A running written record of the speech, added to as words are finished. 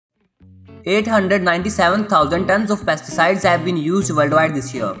897,000 tons of pesticides have been used worldwide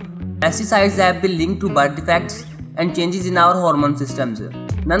this year. Pesticides have been linked to birth defects and changes in our hormone systems.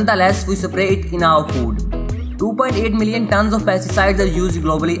 Nonetheless, we spray it in our food. 2.8 million tons of pesticides are used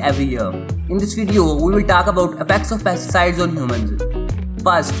globally every year. In this video, we will talk about effects of pesticides on humans.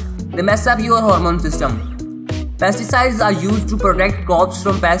 First, they mess up your hormone system. Pesticides are used to protect crops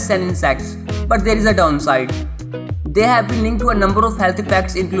from pests and insects, but there is a downside. They have been linked to a number of health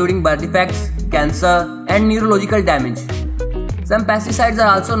effects including birth defects, cancer, and neurological damage. Some pesticides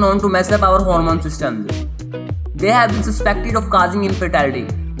are also known to mess up our hormone systems. They have been suspected of causing infertility.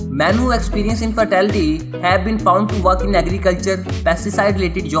 Men who experience infertility have been found to work in agriculture,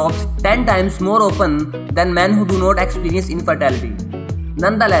 pesticide-related jobs 10 times more often than men who do not experience infertility.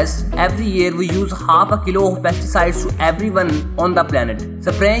 Nonetheless, every year we use half a kilo of pesticides to everyone on the planet,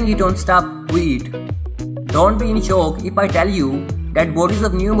 spraying it on stuff we eat. Don't be in shock if I tell you that bodies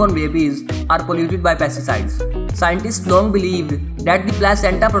of newborn babies are polluted by pesticides. Scientists long believed that the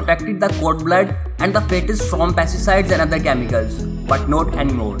placenta protected the cord blood and the fetus from pesticides and other chemicals, but not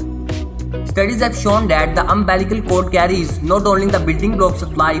anymore. Studies have shown that the umbilical cord carries not only the building blocks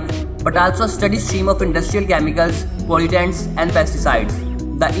of life, but also a steady stream of industrial chemicals, pollutants, and pesticides.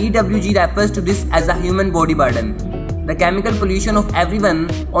 The EWG refers to this as a human body burden, the chemical pollution of everyone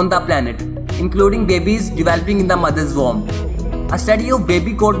on the planet, including babies developing in the mother's womb. A study of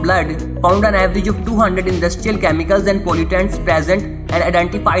baby cord blood found an average of 200 industrial chemicals and pollutants present and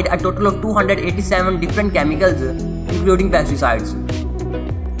identified a total of 287 different chemicals, including pesticides.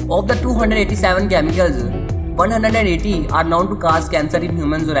 Of the 287 chemicals, 180 are known to cause cancer in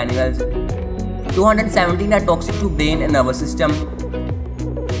humans or animals. 217 are toxic to brain and nervous system.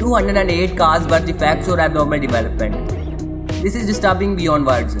 208 cause birth defects or abnormal development. This is disturbing beyond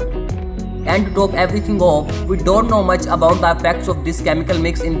words. And to top everything off, we don't know much about the effects of this chemical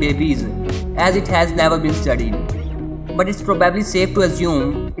mix in babies, as it has never been studied. But it's probably safe to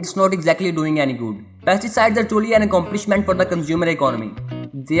assume it's not exactly doing any good. Pesticides are truly an accomplishment for the consumer economy.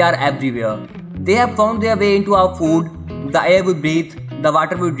 They are everywhere. They have found their way into our food, the air we breathe, the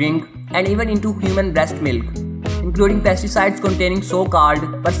water we drink, and even into human breast milk, including pesticides containing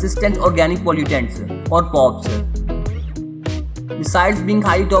so-called persistent organic pollutants, or POPs. Besides being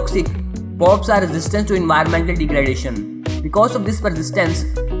highly toxic, POPs are resistant to environmental degradation. Because of this persistence,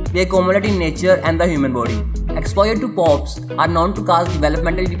 they accumulate in nature and the human body. Exposure to POPs are known to cause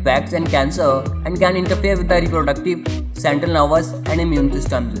developmental defects and cancer and can interfere with the reproductive, central nervous, and immune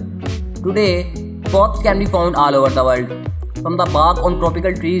systems. Today, POPs can be found all over the world, from the bark on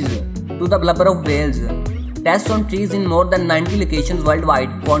tropical trees to the blubber of whales. Tests on trees in more than 90 locations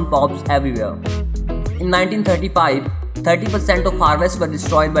worldwide found POPs everywhere. In 1935, 30% of harvests were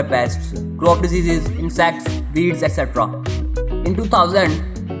destroyed by pests, crop diseases, insects, weeds, etc. In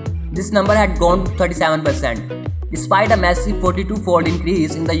 2000, this number had gone to 37%, despite a massive 42-fold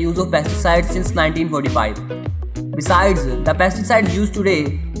increase in the use of pesticides since 1945. Besides, the pesticides used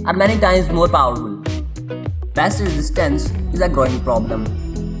today are many times more powerful. Pest resistance is a growing problem.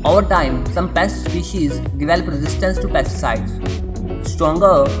 Over time, some pest species develop resistance to pesticides.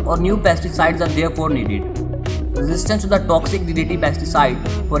 Stronger or new pesticides are therefore needed. Resistance to the toxic DDT pesticide,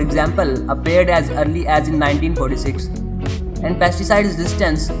 for example, appeared as early as in 1946, and pesticide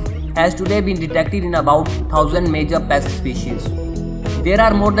resistance has today been detected in about 1,000 major pest species. There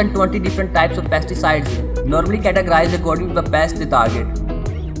are more than 20 different types of pesticides, normally categorized according to the pest they target.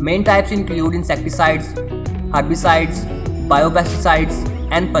 Main types include insecticides, herbicides, biopesticides,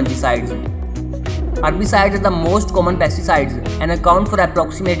 and fungicides. Herbicides are the most common pesticides and account for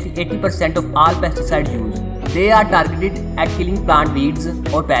approximately 80% of all pesticide use. They are targeted at killing plant weeds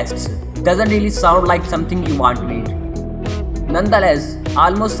or pests. Doesn't really sound like something you want to eat. Nonetheless,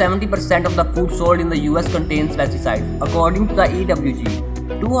 almost 70% of the food sold in the US contains pesticides. According to the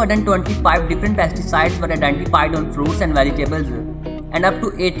EWG, 225 different pesticides were identified on fruits and vegetables, and up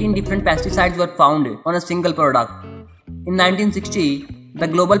to 18 different pesticides were found on a single product. In 1960, the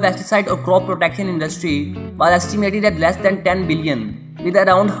global pesticide or crop protection industry was estimated at less than 10 billion, with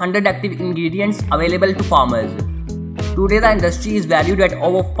around 100 active ingredients available to farmers. Today the industry is valued at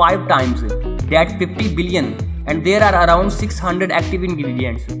over 5 times that, 50 billion, and there are around 600 active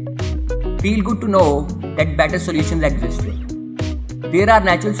ingredients. Feel good to know that better solutions exist. There are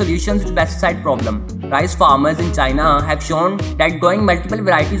natural solutions to pesticide problem. Rice farmers in China have shown that growing multiple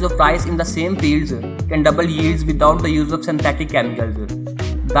varieties of rice in the same fields can double yields without the use of synthetic chemicals.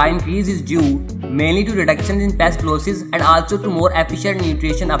 The increase is due mainly to reductions in pest losses and also to more efficient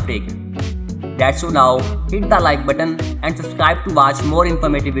nutrition uptake. That's all now, hit the like button and subscribe to watch more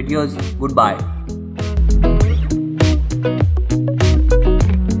informative videos. Goodbye.